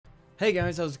Hey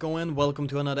guys, how's it going? Welcome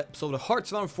to another episode of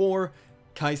HoI4,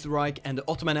 Kaiserreich and the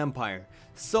Ottoman Empire.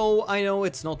 So, I know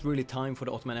it's not really time for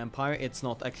the Ottoman Empire, it's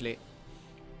not actually...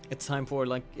 It's time for,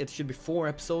 like, it should be 4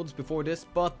 episodes before this,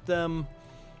 but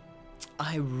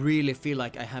I really feel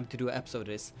like I have to do an episode of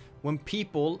this. When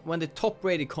the top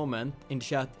rated comment in the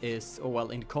chat is, or well,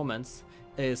 in the comments,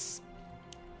 is,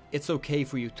 it's okay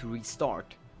for you to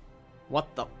restart. What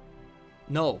the...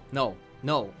 No.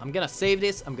 I'm gonna save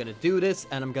this, I'm gonna do this,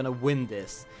 and I'm gonna win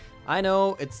this. I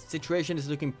know, situation is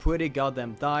looking pretty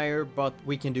goddamn dire, but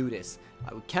we can do this.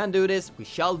 We can do this, we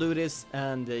shall do this,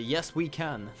 and yes, we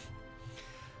can.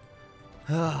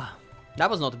 That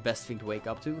was not the best thing to wake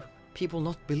up to. People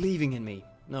not believing in me.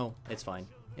 No, it's fine.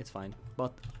 It's fine.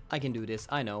 But I can do this,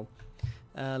 I know.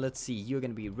 Let's see, you're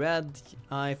gonna be red.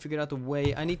 I figured out a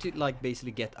way. I need to, like,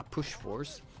 basically get a push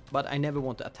force. But I never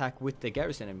want to attack with the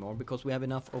garrison anymore, because we have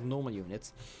enough of normal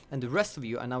units. And the rest of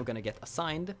you are now gonna get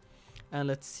assigned. And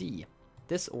let's see.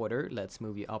 This order, let's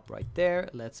move you up right there.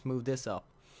 Let's move this up.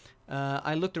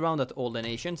 I looked around at all the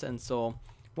nations and saw,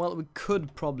 well, we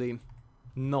could probably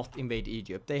not invade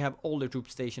Egypt. They have all their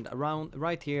troops stationed around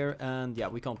right here, and yeah,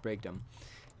 we can't break them.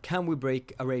 Can we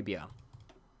break Arabia?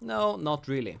 No, not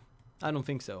really. I don't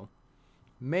think so.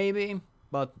 Maybe,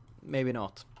 but maybe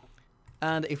not.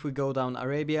 And if we go down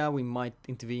Arabia, we might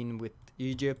intervene with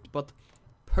Egypt, but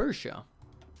Persia.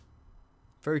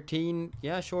 13,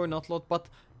 yeah, sure, not a lot, but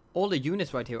all the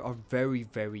units right here are very,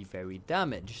 very, very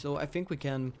damaged. So I think we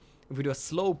can, if we do a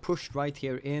slow push right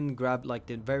here in, grab like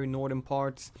the very northern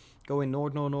parts, go in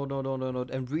north,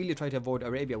 and really try to avoid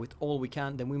Arabia with all we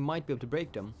can, then we might be able to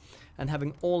break them. And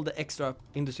having all the extra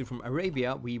industry from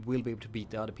Arabia, we will be able to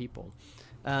beat the other people.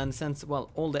 And since,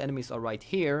 well, all the enemies are right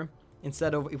here,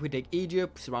 instead of, if we take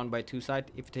Egypt, surrounded by 2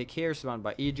 sides, if we take here, surrounded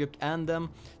by Egypt and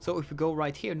them. So if we go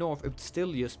right here north, it would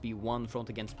still just be 1 front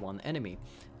against 1 enemy.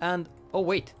 And, oh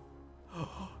wait,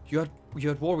 you're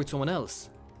at war with someone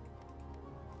else.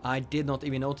 I did not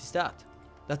even notice that.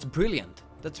 That's brilliant.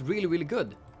 That's really, really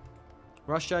good.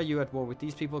 Russia, you're at war with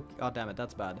these people. God damn it,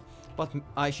 that's bad. But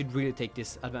I should really take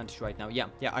this advantage right now. Yeah,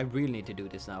 I really need to do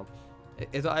this now.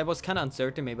 I was kind of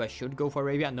uncertain, maybe I should go for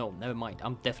Arabia. No, never mind.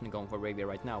 I'm definitely going for Arabia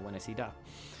right now when I see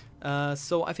that.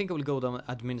 So I think I will go down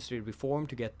administrative reform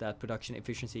to get that production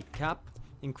efficiency cap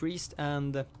increased.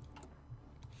 And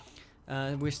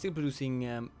we're still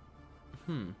producing...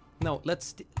 No,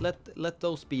 let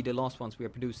those be the last ones we are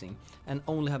producing. And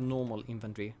only have normal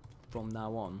infantry from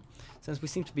now on. Since we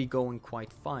seem to be going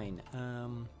quite fine.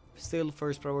 Still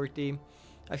first priority.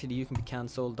 Actually, you can be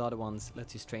cancelled. The other ones,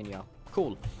 let's just train you up.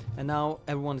 Cool. And now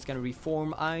everyone is gonna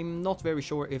reform. I'm not very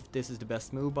sure if this is the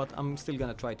best move, but I'm still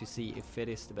gonna try to see if it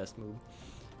is the best move.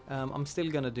 I'm still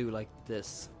gonna do like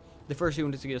this. The first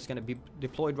unit is just gonna be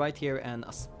deployed right here and,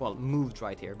 well, moved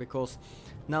right here, because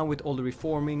now with all the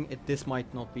reforming, this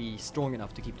might not be strong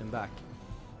enough to keep them back.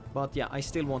 But yeah, I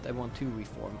still want everyone to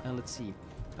reform. And let's see.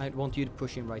 I want you to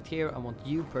push in right here. I want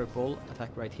you, purple,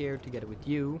 attack right here together with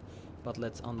you. But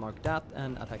let's unmark that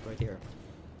and attack right here.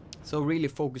 So really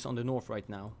focus on the north right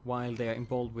now, while they are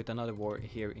involved with another war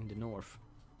here in the north.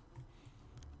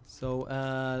 So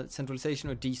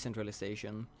centralization or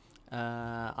decentralization?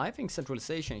 I think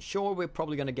centralization. Sure, we're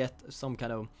probably gonna get some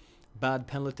kind of bad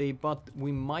penalty, but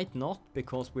we might not,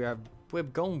 because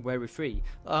we've gone very free.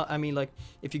 I mean, like,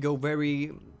 if you go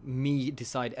very me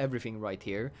decide everything right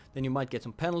here, then you might get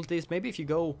some penalties. Maybe if you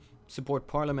go support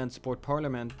parliament,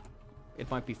 it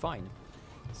might be fine.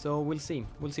 So we'll see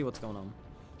what's going on.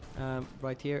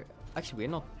 Right here, actually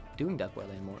we're not doing that well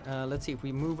anymore. Let's see, if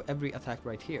we move every attack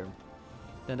right here,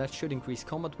 then that should increase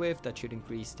combat width, that should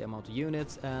increase the amount of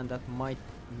units, and that might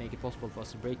make it possible for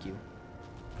us to break you.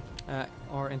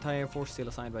 Our entire force still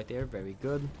assigned right there, very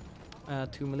good.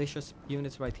 2 malicious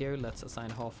units right here, let's assign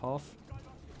half.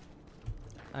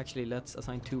 Actually, let's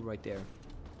assign 2 right there.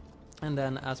 And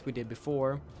then, as we did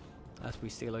before, as we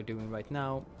still are doing right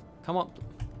now, come on,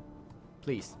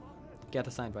 please, get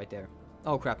assigned right there.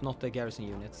 Oh crap, not the garrison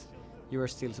units. You are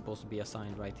still supposed to be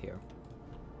assigned right here.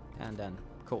 And then,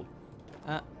 cool.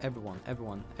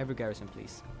 Every garrison,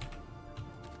 please.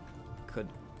 Good.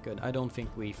 I don't think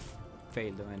we've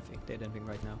failed or anything. Did anything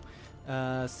right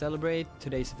now. Celebrate,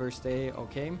 today's the first day,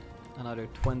 okay. Another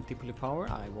 20 power,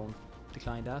 I won't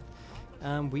decline that.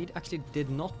 We actually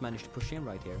did not manage to push in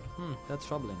right here. That's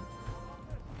troubling.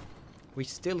 We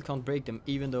still can't break them,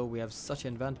 even though we have such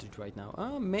an advantage right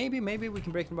now. Maybe we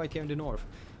can break them right here in the north.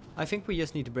 I think we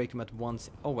just need to break them at once.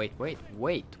 Oh, wait.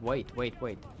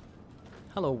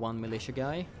 Hello, 1 militia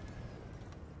guy.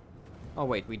 Oh,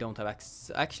 wait, we don't have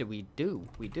access. Actually, we do.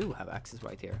 We do have access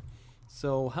right here.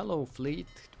 So, hello, fleet.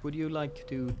 Would you like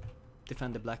to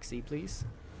defend the Black Sea, please?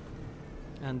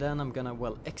 And then I'm gonna,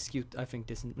 well, execute, I think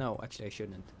this, no, actually I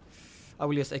shouldn't. I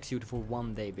will just execute for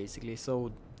 1 day, basically,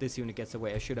 so this unit gets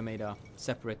away. I should have made a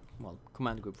separate, well,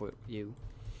 command group for you.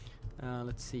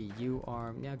 Let's see, you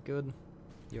are, yeah, good.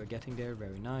 You're getting there,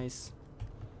 very nice.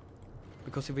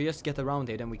 Because if we just get around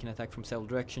here, then we can attack from several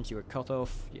directions. You are cut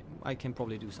off. Yeah, I can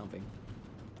probably do something.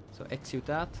 So execute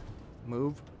that,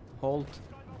 move, halt.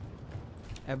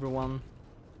 Everyone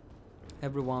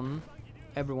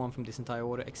from this entire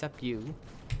order except you,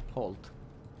 halt.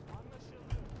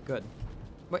 Good.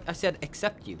 Wait, I said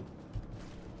except you.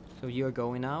 So you're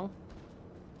going now.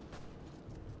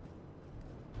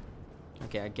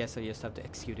 Okay, I guess I just have to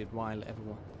execute it while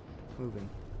everyone moving.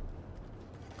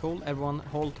 Cool, everyone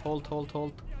halt.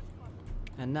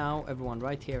 And now everyone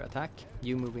right here attack.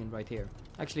 You move in right here.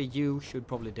 Actually, you should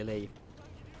probably delay.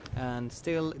 And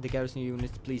still, the garrison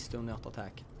units, please do not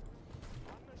attack.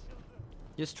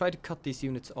 Just try to cut these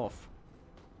units off.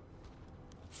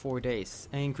 4 days.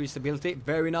 And increase stability.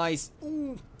 Very nice.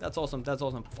 Ooh, that's awesome. That's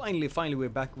awesome. Finally, we're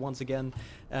back once again.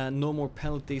 No more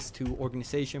penalties to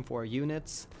organization for our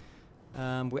units.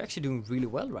 We're actually doing really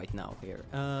well right now here.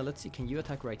 Let's see. Can you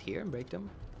attack right here and break them?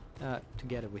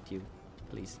 Together with you,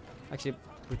 please. Actually,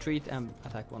 retreat and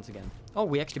attack once again. Oh,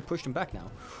 we actually pushed them back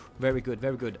now. Very good,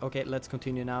 very good. Okay, let's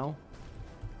continue now.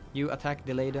 You attack,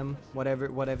 delay them,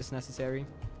 whatever's necessary.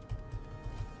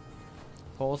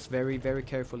 Pause very, very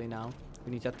carefully now.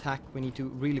 We need to attack. We need to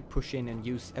really push in and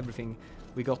use everything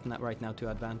we got right now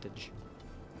to advantage.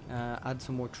 Add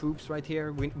some more troops right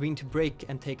here. We need to break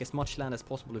and take as much land as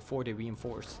possible before they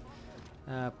reinforce.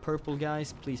 Purple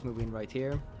guys, please move in right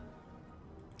here.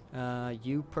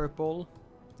 You purple,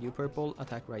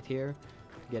 attack right here.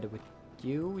 Together with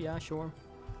you, yeah, sure.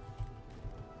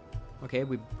 Okay,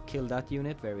 we killed that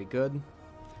unit, very good.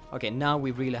 Okay, now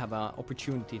we really have an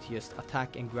opportunity to just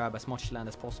attack and grab as much land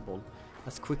as possible,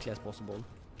 as quickly as possible.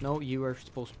 No, you are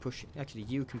supposed to push, actually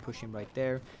you can push him right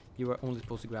there. You are only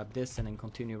supposed to grab this and then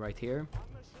continue right here.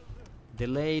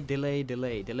 Delay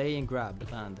and grab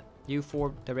land. You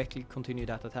 4 directly continue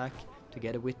that attack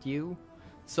together with you.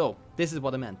 So, this is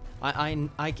what I meant.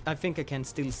 I think I can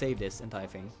still save this entire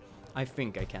thing. I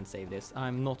think I can save this.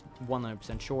 I'm not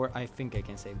 100% sure. I think I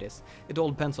can save this. It all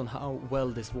depends on how well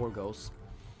this war goes.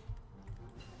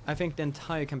 I think the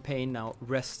entire campaign now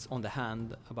rests on the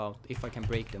hand about if I can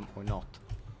break them or not.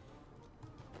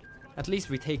 At least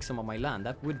retake some of my land.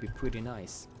 That would be pretty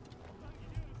nice.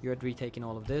 You're retaking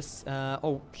all of this.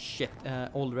 Oh, shit.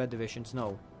 All the red divisions,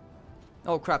 no.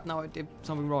 Oh, crap. Now I did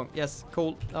something wrong. Yes,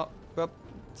 cool. Oh,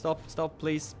 stop,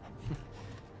 please.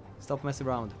 Stop messing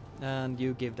around. And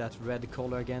you give that red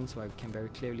color again so I can very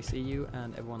clearly see you.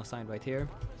 And everyone assigned right here.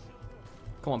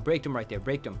 Come on, break them right there.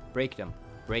 Break them.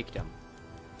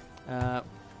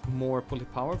 More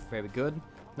political power. Very good.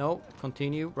 No,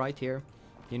 continue right here.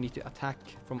 You need to attack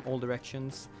from all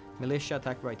directions. Militia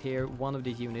attack right here. One of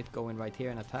these units go in right here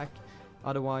and attack.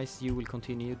 Otherwise, you will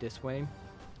continue this way.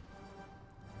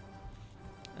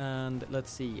 And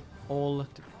let's see. I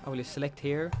will select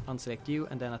here, unselect you,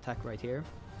 and then attack right here.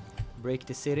 Break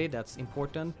the city, that's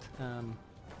important.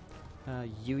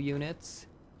 You units,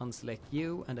 unselect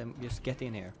you, and then just get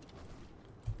in here.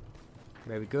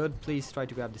 Very good. Please try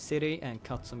to grab the city and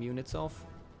cut some units off.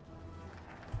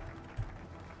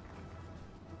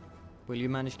 Will you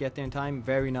manage to get there in time?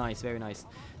 Very nice, very nice.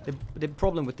 The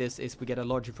problem with this is we get a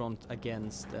larger front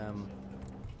against,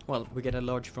 well, we get a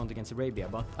large front against Arabia,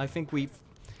 but I think we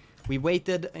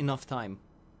waited enough time.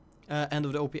 End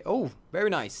of the OP. Oh, very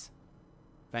nice.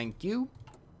 Thank you.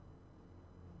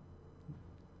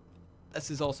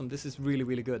 This is awesome. This is really,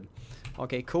 really good.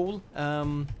 Okay, cool.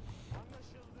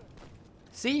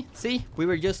 See, we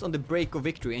were just on the brink of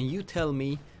victory, and you tell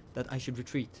me that I should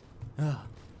retreat.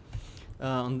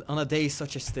 On a day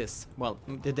such as this, well,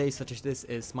 the day such as this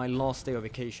is my last day of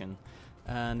vacation,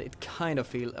 and it kind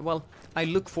of well, I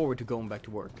look forward to going back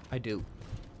to work. I do.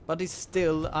 But it's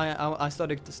still, I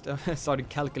started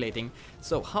calculating.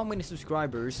 So how many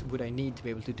subscribers would I need to be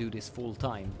able to do this full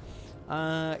time?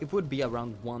 It would be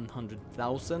around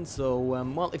 100,000. So,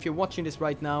 well, if you're watching this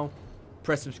right now,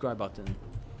 press subscribe button.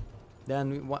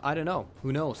 Then, I don't know.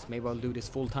 Who knows? Maybe I'll do this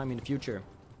full time in the future.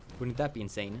 Wouldn't that be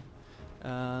insane?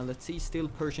 Let's see. Still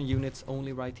Persian units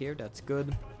only right here. That's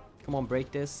good. Come on,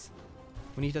 break this.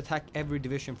 We need to attack every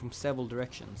division from several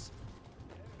directions.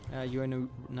 You are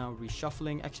now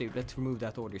reshuffling. Actually, let's remove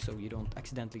that order so you don't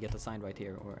accidentally get assigned right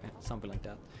here or something like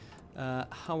that.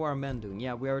 How are our men doing?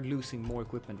 Yeah, we are losing more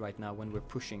equipment right now when we're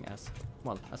pushing as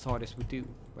hard as we do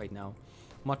right now.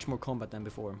 Much more combat than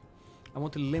before. I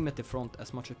want to limit the front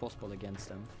as much as possible against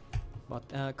them.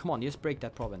 But come on, just break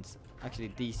that province.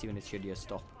 Actually, these units should just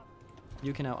stop.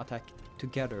 You can now attack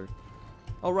together.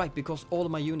 Alright, because all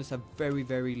of my units have very,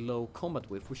 very low combat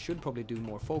width, we should probably do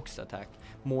more focused attack,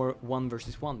 more 1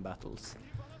 versus 1 battles.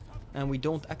 And we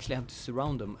don't actually have to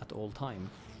surround them at all time.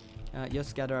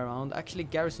 Just gather around. Actually,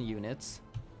 garrison units,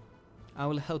 I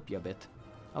will help you a bit.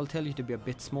 I'll tell you to be a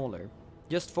bit smaller.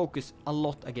 Just focus a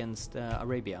lot against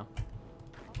Arabia.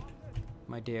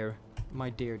 My dear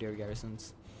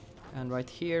garrisons. And right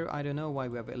here, I don't know why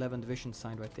we have 11 divisions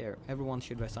signed right there. Everyone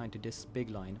should be assigned to this big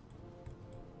line.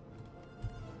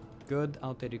 Good,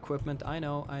 outdated equipment, I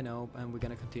know, and we're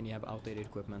gonna continue to have outdated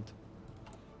equipment.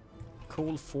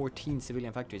 Cool, 14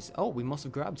 civilian factories. Oh, we must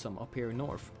have grabbed some up here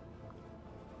north.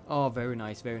 Oh, very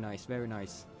nice, very nice, very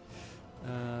nice.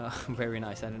 Very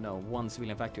nice, I don't know, 1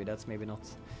 civilian factory, that's maybe not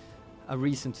a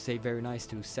reason to say very nice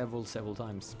to several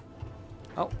times.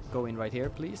 Oh, go in right here,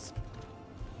 please.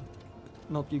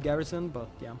 Not you garrison, but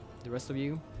yeah, the rest of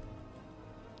you.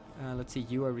 Let's see,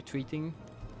 you are retreating.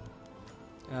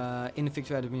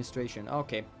 Ineffective administration.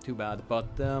 Okay, too bad, but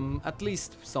at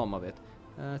least some of it.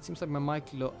 It seems like my mic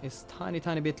is tiny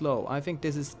bit low. I think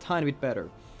this is tiny bit better.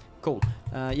 Cool.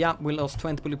 Yeah, we lost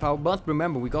 20 bullet power, but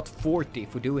remember we got 40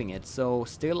 for doing it, so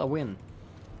still a win.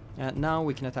 Now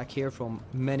we can attack here from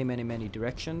many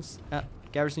directions.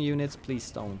 Garrison units, please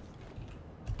stone.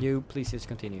 You, please just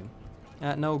continue.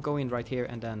 No, go in right here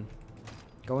and then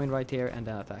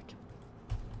attack.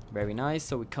 Very nice,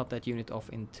 so we cut that unit off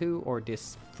in 2, or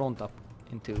this front up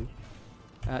in 2.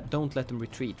 Don't let them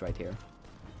retreat right here.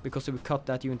 Because if we cut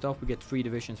that unit off, we get 3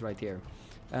 divisions right here.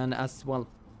 And as well,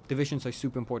 divisions are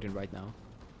super important right now.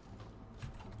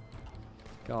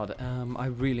 God, I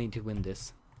really need to win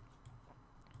this.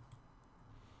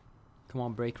 Come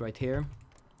on, break right here.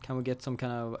 Can we get some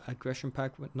kind of aggression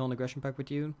pact, non-aggression pact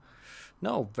with you?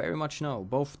 No, very much no.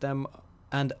 Both them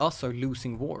and us are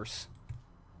losing wars.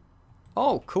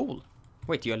 Oh, cool.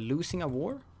 Wait, you're losing a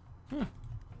war?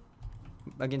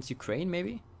 Against Ukraine,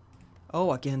 maybe?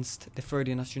 Oh, against the Front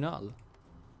National.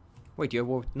 Wait, you're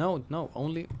war? No,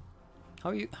 only.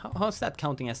 How's that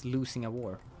counting as losing a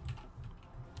war?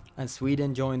 And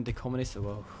Sweden joined the communists.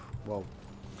 Whoa.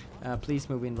 Please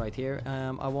move in right here.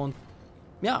 I want,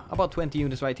 yeah, about 20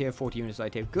 units right here, 40 units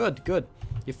right here. Good.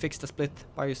 You fixed the split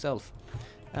by yourself.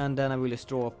 And then I will just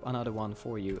draw up another one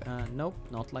for you. Nope,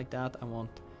 not like that. I want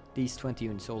these 20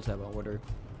 units also have an order,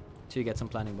 so you get some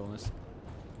planning bonus.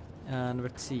 And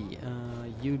let's see,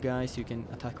 you guys, you can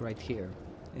attack right here.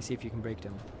 Let's see if you can break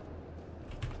them.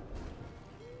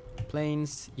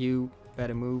 Planes, you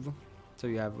better move. So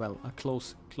you have, well, a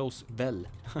close well.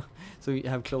 So you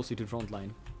have closer to the front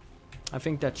line. I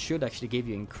think that should actually give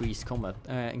you increased combat,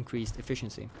 increased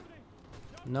efficiency.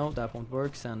 No, that won't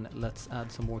work, and let's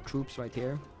add some more troops right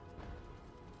here.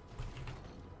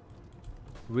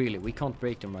 Really, we can't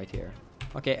break them right here.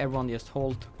 Okay, everyone just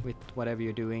hold with whatever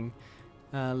you're doing.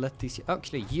 Let these...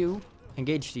 Actually, you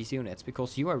engage these units,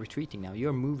 because you are retreating now.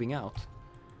 You're moving out.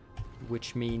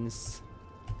 Which means...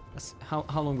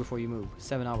 How long before you move?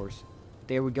 7 hours.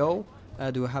 There we go.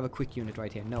 Do I have a quick unit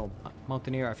right here? No.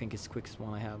 Mountaineer, I think, is the quickest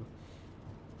one I have.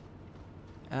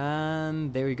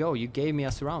 And there you go. You gave me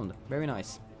a surround. Very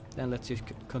nice. Then let's just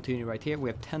continue right here. We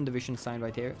have 10 divisions signed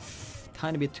right here.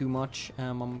 Tiny bit too much.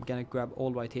 I'm gonna grab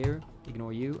all right here.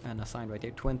 Ignore you. And assign right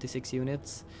here. 26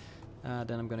 units.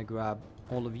 Then I'm gonna grab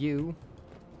all of you.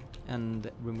 And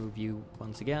remove you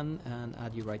once again. And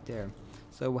add you right there.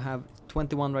 So we have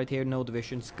 21 right here. No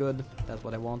divisions. Good. That's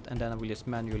what I want. And then I will just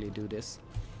manually do this.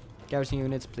 Garrison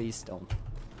units, please don't.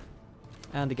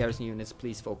 And the garrison units,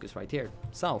 please focus right here.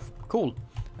 South. Cool.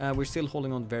 We're still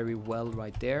holding on very well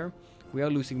right there. We are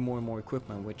losing more and more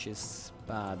equipment, which is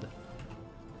bad.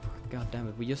 God damn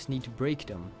it, we just need to break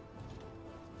them.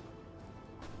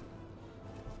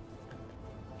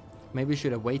 Maybe we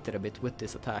should have waited a bit with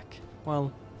this attack.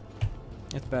 Well,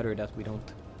 it's better that we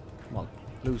don't, well,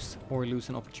 lose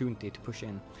an opportunity to push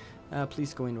in.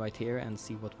 Please go in right here and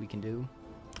see what we can do.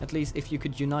 At least if you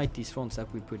could unite these fronts,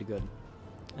 that would be pretty good.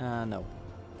 No.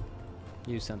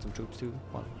 You send some troops too.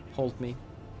 Well, hold me.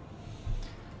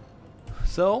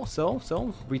 So,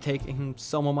 retaking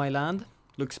some of my land.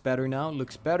 Looks better now.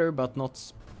 Looks better, but not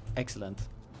excellent.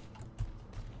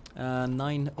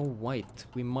 9 white.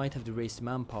 We might have to raise the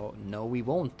manpower. No, we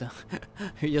won't.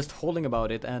 You're just holding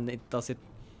about it, and it does it.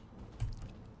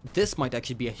 This might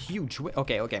actually be a huge win.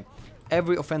 Okay.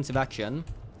 Every offensive action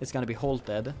is gonna be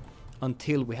halted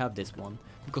until we have this one,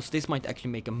 because this might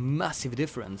actually make a massive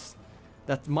difference.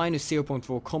 That minus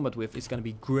 0.4 combat width is gonna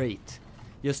be great.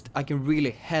 Just, I can really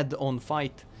head-on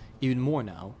fight even more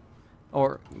now.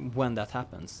 Or when that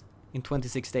happens. In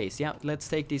 26 days. Yeah, let's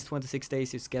take these 26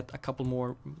 days, just get a couple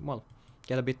more, well,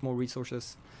 get a bit more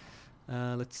resources.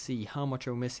 Let's see, how much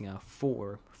are we missing now?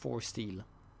 4 steel.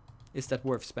 Is that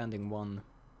worth spending 1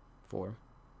 for?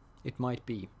 It might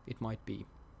be, it might be.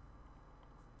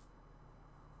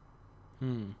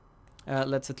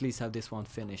 Let's at least have this one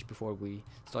finished before we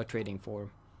start trading for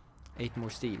 8 more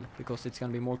steel, because it's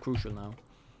gonna be more crucial now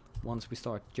once we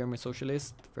start. German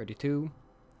Socialist, 32.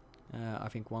 I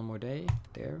think 1 more day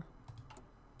there.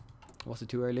 Was it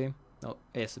too early? No,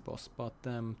 yes it was, but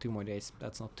 2 more days,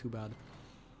 that's not too bad.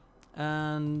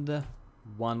 And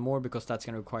 1 more, because that's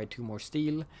gonna require 2 more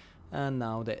steel. And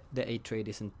now the 8 trade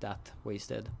isn't that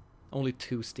wasted. Only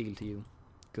 2 steel to you.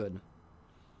 Good.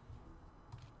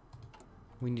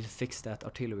 We need to fix that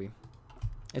artillery.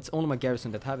 It's only my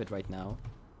garrison that have it right now.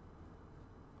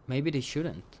 Maybe they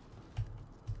shouldn't.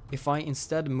 If I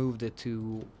instead moved it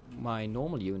to my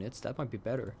normal units, that might be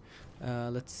better.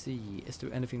 Let's see, is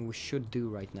there anything we should do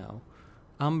right now?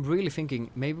 I'm really thinking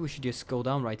maybe we should just go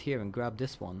down right here and grab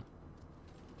this one.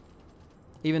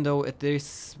 Even though it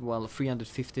is, well,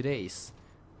 350 days.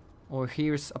 Or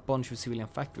here's a bunch of civilian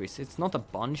factories. It's not a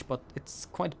bunch, but it's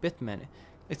quite a bit many.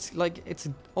 It's like, it's...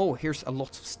 Oh, here's a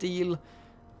lot of steel.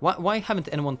 Why haven't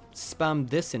anyone spammed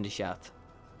this in the chat?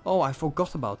 Oh, I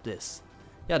forgot about this.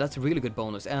 Yeah, that's a really good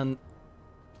bonus. And...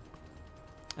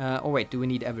 oh wait, do we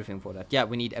need everything for that? Yeah,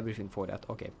 we need everything for that.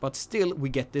 Okay, but still we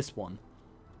get this one.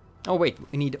 Oh wait,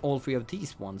 we need all 3 of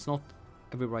these ones, not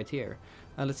every right here.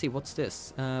 Let's see, what's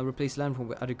this? Replace land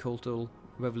from agricultural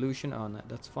revolution. Oh, no,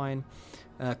 that's fine.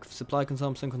 Supply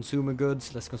consumption, consumer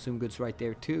goods. Let's consume goods right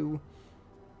there too.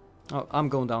 Oh, I'm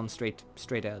going down straight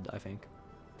ahead, I think.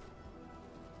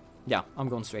 Yeah, I'm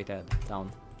going straight ahead,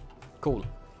 down. Cool.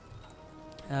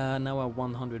 Now we're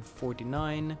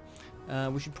 149.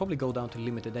 We should probably go down to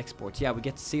limited exports. Yeah, we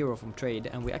get 0 from trade,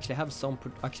 and we actually have some...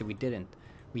 Actually, we didn't.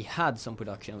 We had some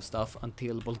production of stuff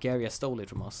until Bulgaria stole it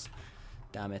from us.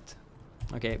 Damn it.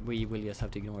 Okay, we will just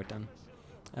have to ignore it then.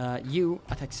 You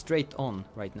attack straight on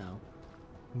right now.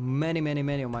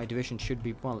 Many of my divisions should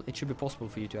be... Well, it should be possible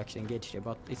for you to actually engage there,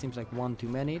 but it seems like 1 too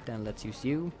many. Then let's use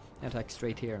you. Attack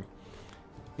straight here.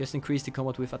 Just increase the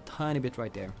combat with a tiny bit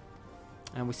right there.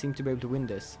 And we seem to be able to win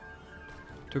this.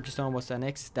 Turkestan was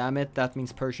annexed. Damn it, that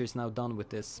means Persia is now done with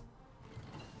this.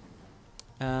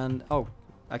 And... Oh,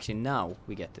 actually now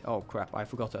we get... Oh crap, I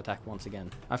forgot to attack once again.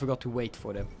 I forgot to wait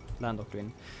for the land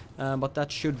doctrine. But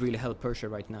that should really help Persia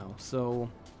right now. So,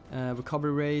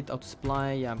 recovery rate, auto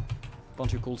supply, yeah,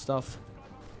 bunch of cool stuff.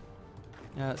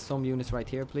 Some units right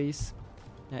here, please.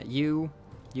 You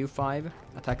 5,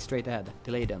 attack straight ahead,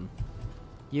 delay them.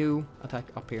 You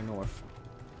attack up here north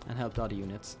and help the other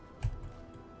units.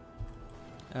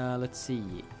 Let's see,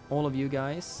 all of you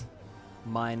guys,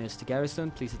 minus the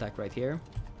garrison, please attack right here.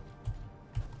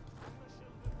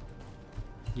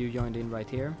 You joined in right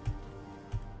here.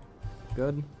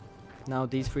 Good. Now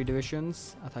these 3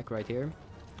 divisions, attack right here.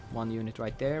 1 unit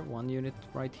right there, 1 unit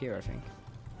right here, I think.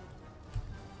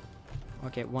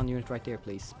 Okay, 1 unit right there,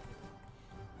 please.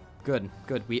 Good,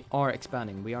 good. We are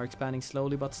expanding. We are expanding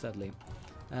slowly but steadily.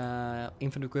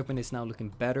 Infantry equipment is now looking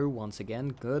better once again.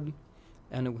 Good.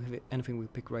 And anything we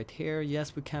pick right here?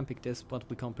 Yes, we can pick this, but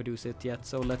we can't produce it yet.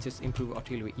 So let's just improve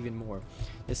artillery even more.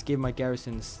 Let's give my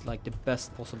garrisons like the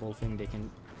best possible thing they can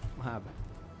have.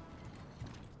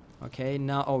 Okay,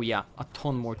 now, oh yeah, a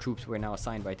ton more troops were now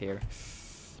assigned right here.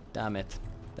 Damn it,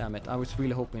 damn it. I was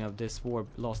really hoping of this war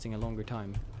lasting a longer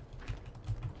time.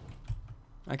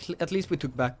 Actually, at least we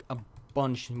took back a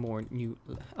bunch more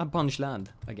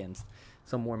land against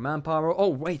some more manpower. Oh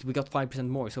wait, we got 5%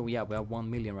 more, so yeah, we have 1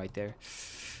 million right there.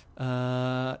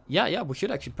 Yeah, we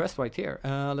should actually press right here.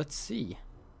 Let's see.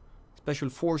 Special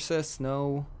forces,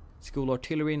 no. School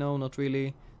artillery, no, not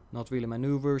really. Not really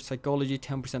maneuver. Psychology,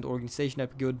 10% organization,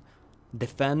 that'd be good.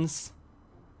 Defense.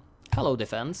 Hello,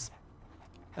 defense.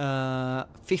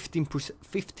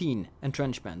 15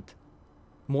 entrenchment.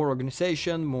 More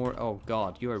organization, more... Oh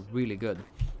god, you are really good.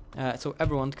 So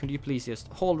everyone, can you please just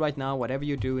hold right now, whatever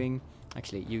you're doing.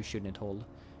 Actually, you shouldn't hold.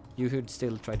 You should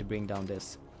still try to bring down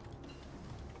this.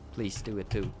 Please do it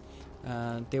too.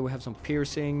 There we have some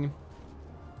piercing.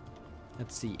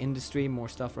 Let's see, industry, more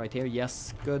stuff right here.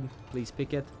 Yes, good. Please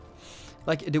pick it.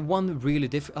 Like, the one really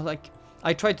like,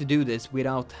 I tried to do this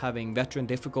without having veteran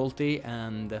difficulty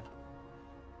and...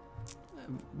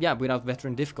 yeah, without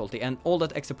veteran difficulty, and all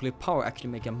that extra political power actually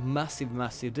make a massive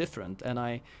difference, and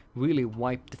I really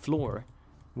wiped the floor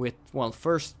with, well,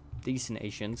 first these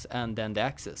nations and then the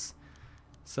Axis.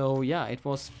 So yeah, it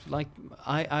was like,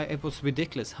 it was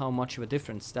ridiculous how much of a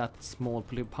difference that small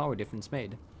political power difference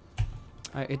made.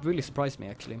 It really surprised me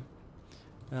actually.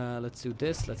 Let's do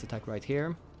this, let's attack right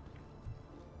here.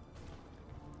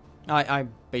 I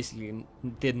basically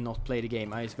did not play the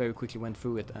game. I just very quickly went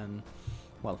through it and,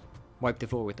 well, wiped the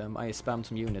floor with them. I spammed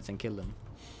some units and killed them.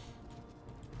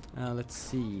 Let's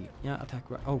see. Yeah, attack.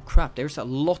 Oh crap! There's a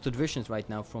lot of divisions right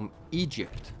now from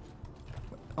Egypt.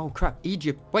 Oh crap!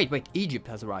 Egypt. Wait. Egypt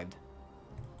has arrived.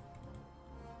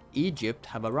 Egypt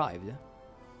have arrived.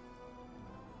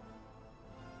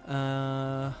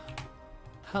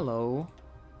 Hello.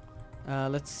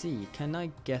 Let's see. Can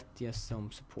I get just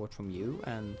some support from you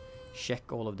and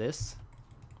check all of this?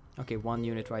 Okay, one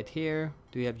unit right here.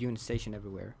 Do you have unit station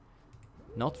everywhere?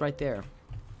 Not right there.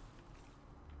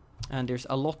 And there's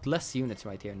a lot less units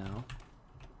right here now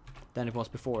than it was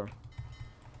before.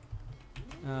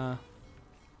 Move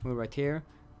right here.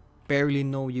 Barely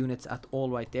no units at all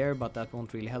right there, but that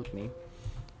won't really help me.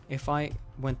 If I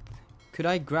went... Could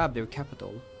I grab their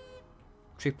capital?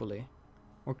 Tripoli.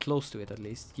 Or close to it at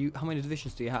least. How many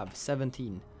divisions do you have?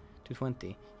 17 to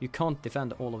 20. You can't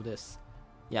defend all of this.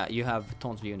 Yeah, you have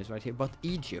tons of units right here. But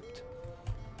Egypt.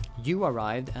 You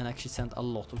arrived and actually sent a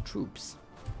lot of troops.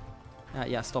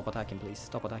 Yeah, stop attacking please.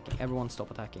 Stop attacking. Everyone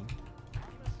stop attacking.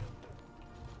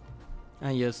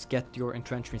 And just get your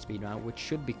entrenchment speed now, which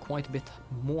should be quite a bit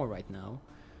more right now.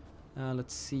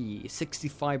 Let's see.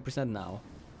 65% now.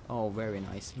 Oh, very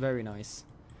nice. Very nice.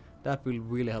 That will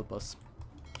really help us.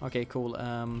 Okay, cool.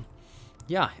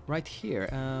 Yeah, right here.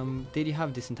 Did you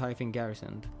have this entire thing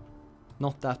garrisoned?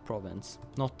 Not that province.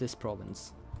 Not this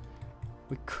province.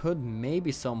 We could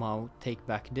maybe somehow take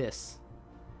back this.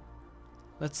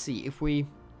 Let's see. If we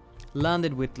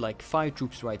landed with like 5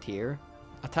 troops right here,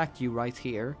 attacked you right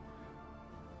here,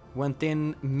 went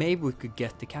in, maybe we could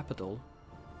get the capital.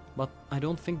 But I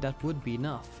don't think that would be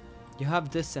enough. You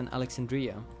have this in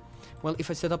Alexandria. Well,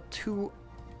 if I set up 2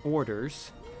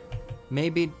 orders,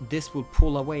 maybe this will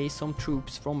pull away some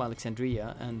troops from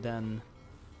Alexandria, and then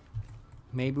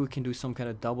maybe we can do some kind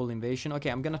of double invasion.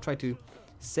 Okay, I'm gonna try to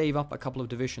save up a couple of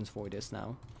divisions for this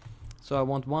now. So I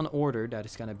want 1 order that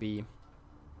is gonna be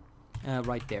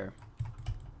right there.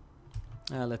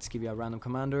 Let's give you a random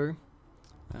commander.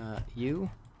 You.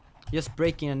 Just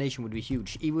breaking a nation would be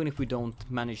huge, even if we don't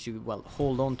manage to, well,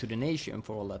 hold on to the nation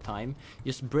for all that time.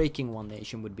 Just breaking one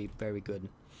nation would be very good.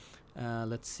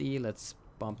 Let's see, let's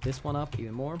bump this one up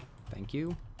even more. Thank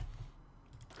you.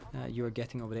 You're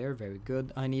getting over there, very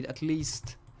good. I need at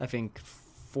least, I think,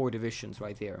 4 divisions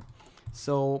right here.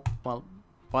 So, well,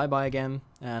 bye-bye again,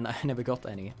 and I never got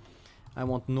any. I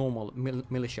want normal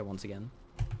militia once again.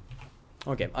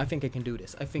 Okay, I think I can do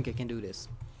this. I think I can do this.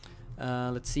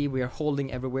 Let's see, we are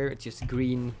holding everywhere. It's just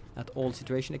green at all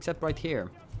situations, except right here,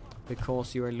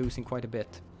 because you are losing quite a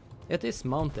bit. It is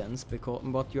mountains,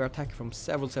 but you are attacking from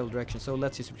several directions, so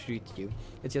let's just retreat you.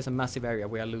 It's just a massive area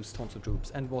where I lose tons of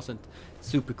troops, and wasn't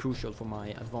super crucial for my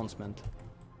advancement.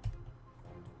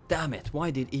 Damn it,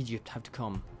 why did Egypt have to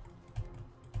come?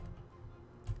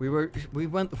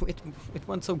 It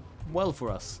went so well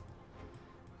for us.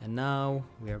 And now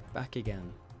we are back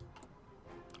again.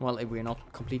 Well, we're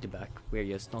not completely back, we're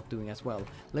just not doing as well.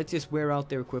 Let's just wear out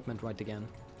their equipment right again.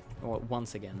 Or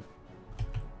once again.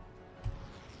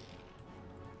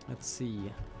 Let's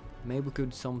see. Maybe we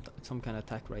could some kind of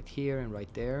attack right here and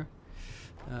right there.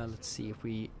 Let's see if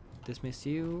we dismiss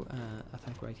you,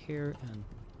 attack right here and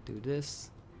do this.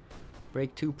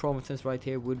 Break 2 provinces right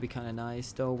here would be kind of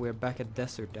nice, though we're back at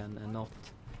desert then and not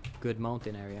good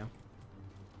mountain area.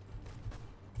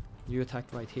 You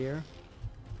attacked right here.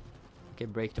 Okay,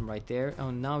 break them right there.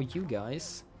 Oh, now you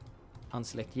guys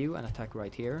unselect you and attack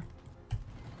right here.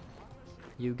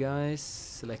 You guys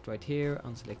select right here,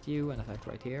 unselect you and attack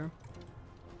right here.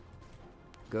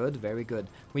 Good, very good.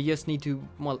 We just need to,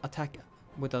 well, attack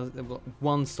with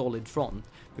one solid front,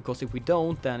 because if we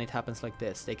don't, then it happens like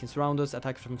this. They can surround us,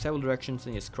 attack from several directions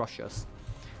and just crush us.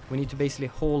 We need to basically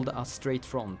hold a straight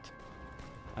front,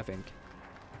 I think.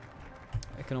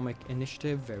 Economic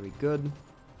initiative, very good.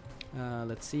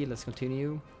 Let's see, let's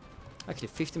continue. Actually,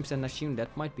 15% national,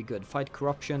 that might be good. Fight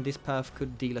corruption. This path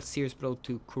could deal a serious blow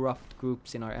to corrupt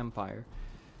groups in our empire.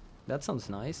 That sounds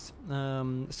nice.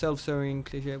 Self-serving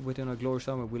cliché within our glorious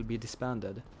army will be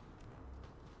disbanded.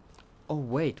 Oh,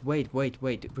 wait.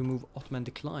 Remove Ottoman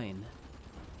decline.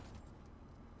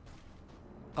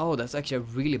 Oh, that's actually a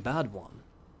really bad one.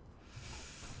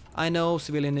 I know,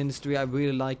 civilian industry, I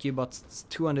really like you, but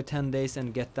 210 days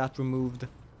and get that removed.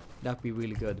 That'd be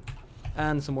really good.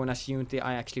 And some more national unity.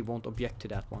 I actually won't object to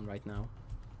that one right now.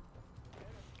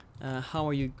 How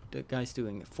are you guys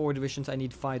doing? 4 divisions. I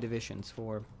need 5 divisions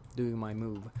for doing my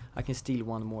move. I can steal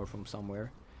 1 more from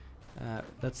somewhere.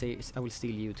 Let's say I will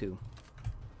steal you too.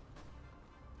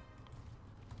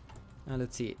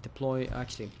 Let's see. Deploy.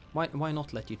 Actually, why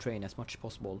not let you train as much as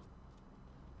possible?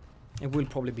 It will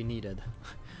probably be needed.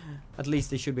 At least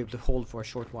they should be able to hold for a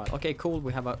short while. Okay, cool.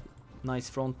 We have a nice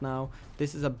front now.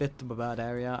 This is a bit of a bad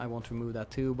area. I want to remove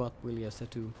that too, but we'll just have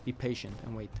to be patient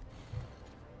and wait.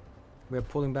 We're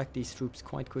pulling back these troops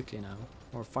quite quickly now,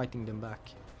 or fighting them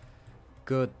back.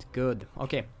 Good, good.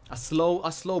 Okay, a slow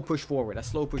push forward, a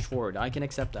slow push forward. I can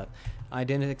accept that. I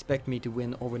didn't expect me to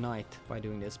win overnight by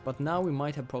doing this, but now we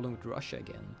might have problem with Russia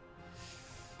again.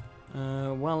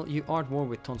 Well, you are at war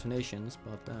with tons of nations,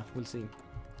 but we'll see.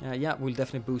 Yeah, we'll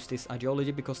definitely boost this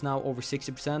ideology, because now over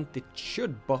 60%, it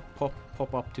should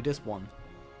pop up to this one.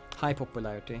 High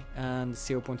popularity, and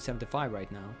 0.75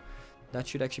 right now. That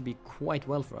should actually be quite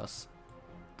well for us.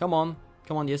 Come on,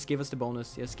 come on, yes, give us the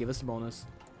bonus, yes, give us the bonus.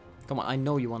 Come on, I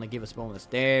know you want to give us bonus.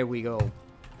 There we go.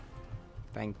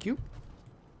 Thank you.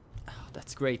 Oh,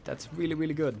 that's great, that's really,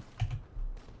 really good.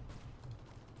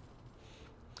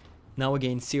 Now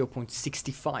again,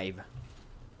 0.65.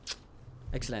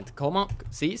 Excellent. Come on.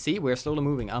 See, we're slowly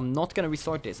moving. I'm not gonna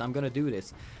restart this. I'm gonna do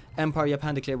this. Empire,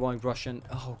 Japan declare war on Russian.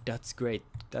 Oh, that's great.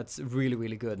 That's really,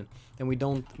 really good. And we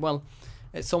don't... Well,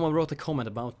 someone wrote a comment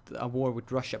about a war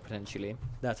with Russia, potentially.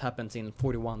 That happens in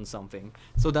 41 something.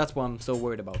 So that's why I'm so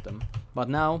worried about them. But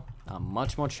now, I'm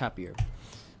much, much happier.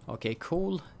 Okay,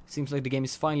 cool. Seems like the game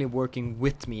is finally working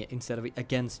with me instead of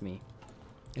against me.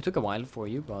 It took a while for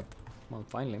you, but... Well,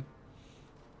 finally.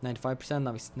 95%,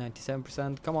 now it's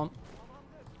 97%. Come on.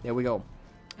 There we go.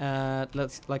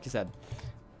 Let's, like I said,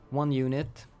 one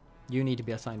unit. You need to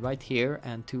be assigned right here,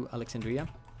 and to Alexandria.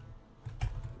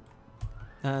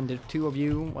 And the two of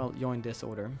you, well, join this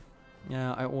order.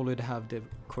 Yeah, I already have the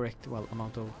correct, well,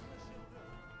 amount of...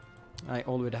 I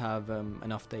already have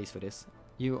enough days for this.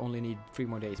 You only need 3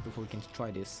 more days before we can try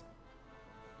this.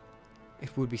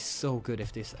 It would be so good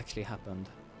if this actually happened.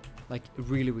 Like,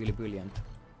 really, really brilliant.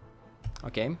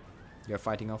 Okay, you're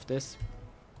fighting off this.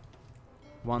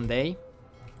 1 day.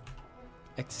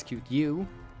 Execute you.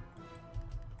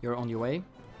 You're on your way.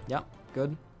 Yeah,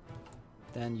 good.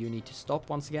 Then you need to stop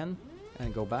once again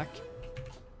and go back.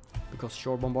 Because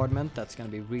shore bombardment, that's gonna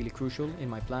be really crucial in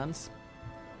my plans.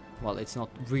 Well, it's not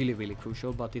really, really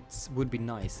crucial, but it would be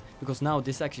nice. Because now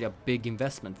this is actually a big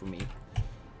investment for me.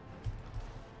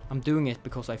 I'm doing it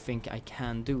because I think I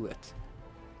can do it.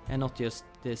 And not just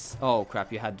this... Oh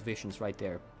crap, you had divisions right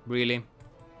there. Really?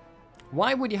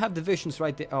 Why would you have divisions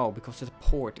right there? Oh, because it's a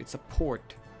port. It's a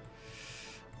port.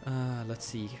 Let's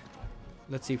see.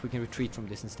 Let's see if we can retreat from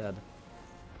this instead.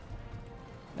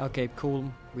 Okay,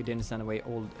 cool. We didn't send away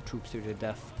all the troops to their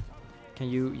death. Can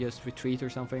you just retreat or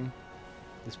something?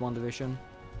 This one division.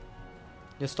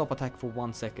 Just stop attack for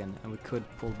 1 second and we could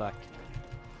pull back.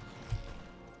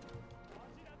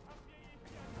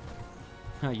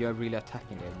 You're really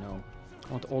attacking there. No.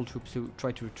 I want all troops to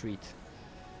try to retreat.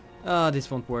 This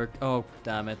won't work. Oh,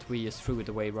 damn it. We just threw it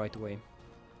away right away.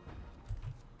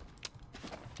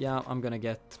 Yeah, I'm gonna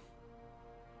get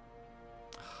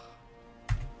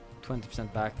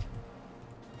 20% back.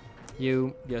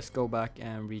 You just go back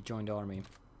and rejoin the army.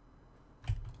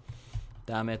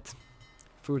 Damn it.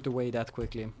 Threw it away that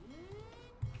quickly.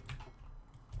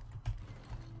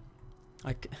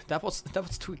 That was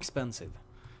too expensive.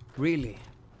 Really?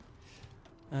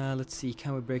 Let's see,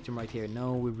 can we break them right here?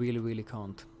 No, we really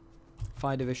can't.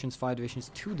 5 divisions,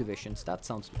 2 divisions. That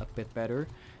sounds a bit better.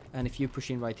 And if you push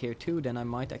in right here too, then I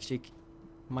might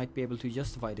be able to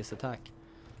justify this attack.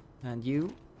 And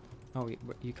you... Oh,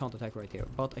 you can't attack right here.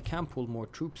 But I can pull more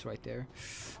troops right there.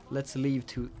 Let's leave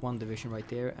 1 division right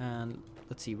there. And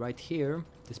let's see, right here,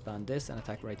 disband this and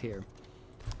attack right here.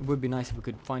 It would be nice if we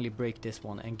could finally break this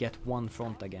one and get 1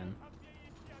 front again.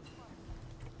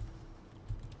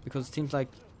 Because it seems like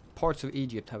parts of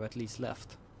Egypt have at least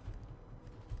left.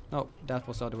 No, that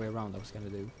was the other way around I was gonna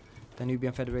do. The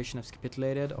Nubian Federation has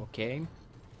capitulated, okay.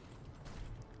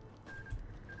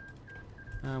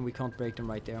 And we can't break them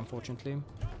right there, unfortunately.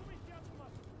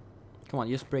 Come on,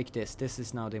 just break this. This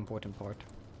is now the important part.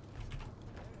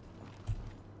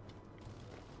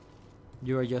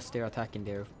 You are just there attacking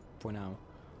there for now.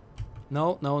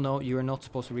 No, you are not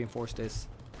supposed to reinforce this.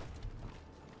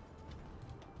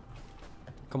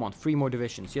 Come on, 3 more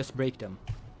divisions, just break them.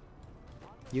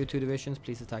 You 2 divisions,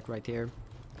 please attack right here.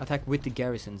 Attack with the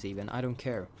garrisons even, I don't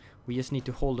care. We just need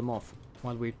to hold them off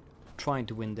while we're trying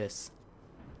to win this.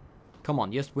 Come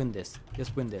on, just win this,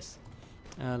 just win this.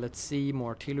 Let's see, more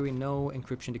artillery, no.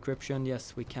 Encryption, decryption,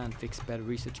 yes, we can fix better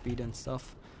research speed and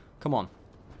stuff. Come on.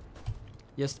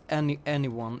 Just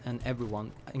anyone and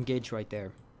everyone engage right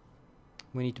there.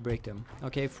 We need to break them.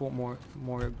 Okay, 4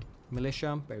 more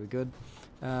militia, very good.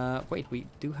 Wait, we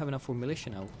do have enough for militia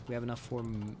now. We have enough for...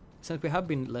 Since we have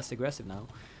been less aggressive now,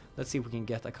 let's see if we can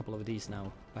get a couple of these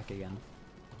now back again.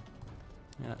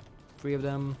 Yeah, 3 of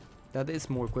them. That is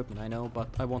more equipment, I know, but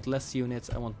I want less units,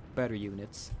 I want better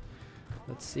units.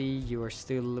 Let's see, you are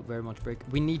still very much break.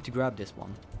 We need to grab this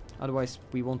one, otherwise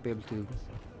we won't be able to...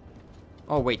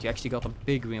 Oh wait, you actually got a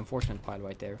big reinforcement pile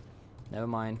right there. Never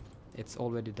mind, it's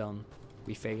already done.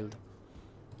 We failed.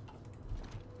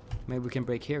 Maybe we can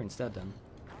break here instead then,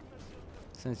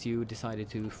 since you decided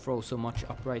to throw so much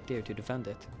up right there to defend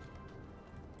it.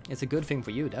 It's a good thing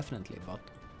for you, definitely, but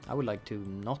I would like to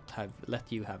not have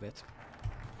let you have it.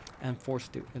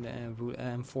 Enforced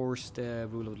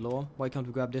rule of law. Why can't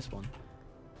we grab this one?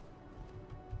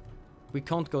 We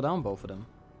can't go down both of them.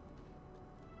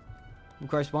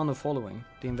 Requires one of following.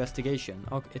 The investigation.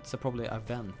 Oh, it's probably an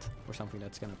event or something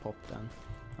that's gonna pop then.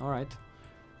 Alright.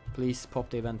 Please pop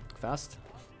the event fast.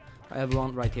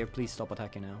 Everyone right here, please stop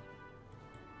attacking now.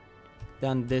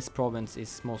 Then this province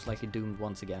is most likely doomed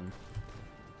once again.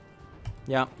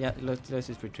 Yeah, let's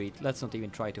just retreat. Let's not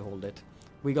even try to hold it.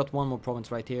 We got one more province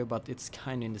right here, but it's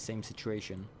kind of in the same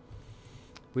situation.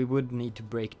 We would need to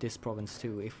break this province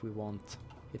too if we want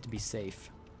it to be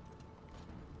safe.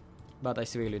 But I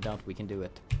severely doubt we can do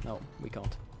it. No, we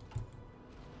can't.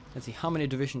 Let's see, how many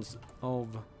divisions of...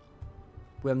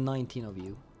 We have 19 of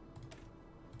you.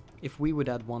 If we would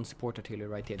add 1 support artillery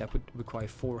right here, that would require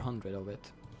 400 of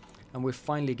it. And we're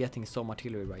finally getting some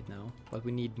artillery right now, but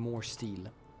we need more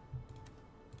steel.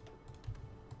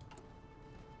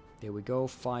 There we go,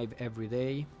 5 every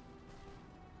day.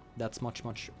 That's much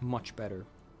better.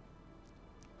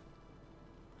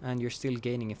 And you're still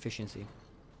gaining efficiency.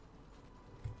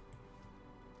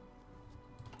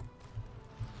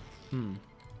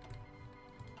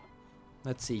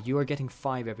 Let's see, you are getting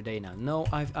 5 every day now. No,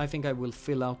 I think I will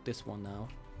fill out this one now.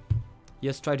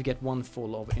 Just try to get 1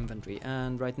 full of infantry.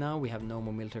 And right now we have no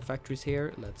more military factories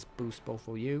here. Let's boost both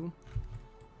of you.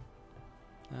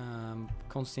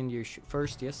 Continue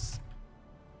first, yes.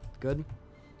 Good.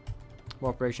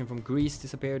 Operation from Greece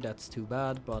disappeared, that's too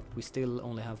bad, but we still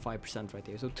only have 5% right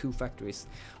here, so 2 factories.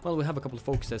 Well, we have a couple of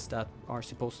focuses that are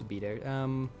supposed to be there.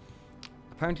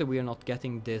 Apparently we are not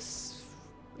getting this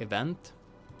event.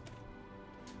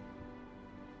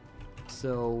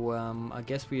 So I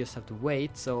guess we just have to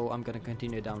wait, so I'm gonna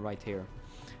continue down right here.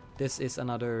 This is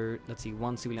another, let's see,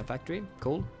 1 civilian factory,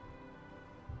 cool.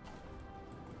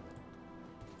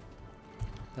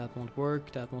 That won't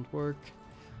work, that won't work.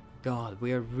 God,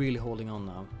 we are really holding on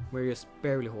now. We're just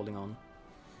barely holding on.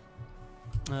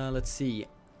 Let's see.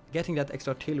 Getting that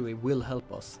extra artillery will help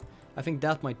us. I think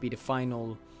that might be the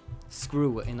final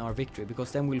screw in our victory,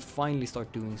 because then we'll finally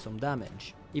start doing some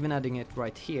damage. Even adding it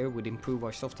right here would improve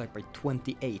our soft attack by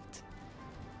 28.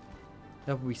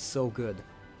 That would be so good.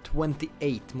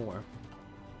 28 more.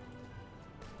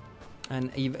 And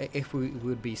if we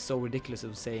would be so ridiculous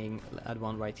of saying add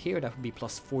 1 right here, that would be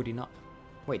plus 49.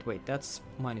 Wait, that's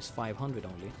minus 500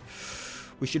 only.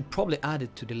 We should probably add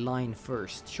it to the line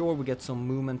first. Sure, we get some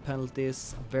movement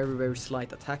penalties, a very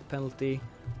slight attack penalty.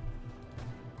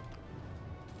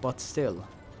 But still,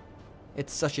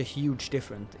 it's such a huge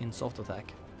difference in soft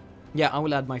attack. Yeah, I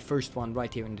will add my first one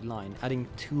right here in the line. Adding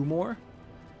 2 more,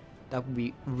 that would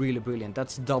be really brilliant.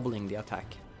 That's doubling the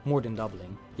attack. More than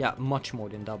doubling. Yeah, much more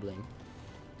than doubling.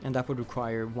 And that would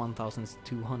require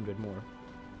 1,200 more.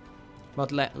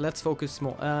 But let's focus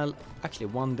more. Actually,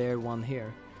 1 there, 1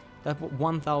 here. That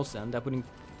 1,000.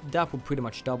 That would pretty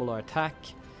much double our attack.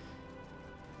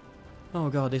 Oh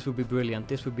god, this would be brilliant.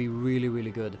 This would be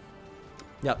really good.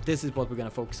 Yeah, this is what we're gonna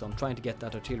focus on, trying to get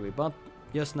that artillery. But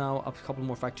just now, a couple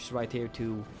more factories right here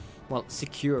to, well,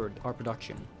 secure our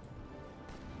production.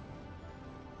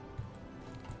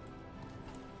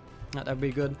 That'd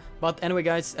be good. But anyway,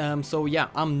 guys, so yeah,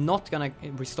 I'm not gonna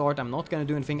restart, I'm not gonna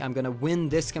do anything. I'm gonna win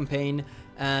this campaign,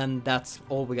 and that's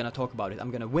all we're gonna talk about it.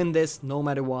 I'm gonna win this no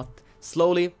matter what.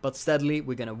 Slowly but steadily,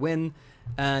 we're gonna win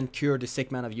and cure the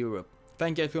sick man of Europe.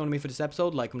 Thank you for joining me for this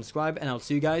episode. Like and subscribe, and I'll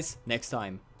see you guys next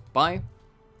time. Bye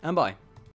and bye.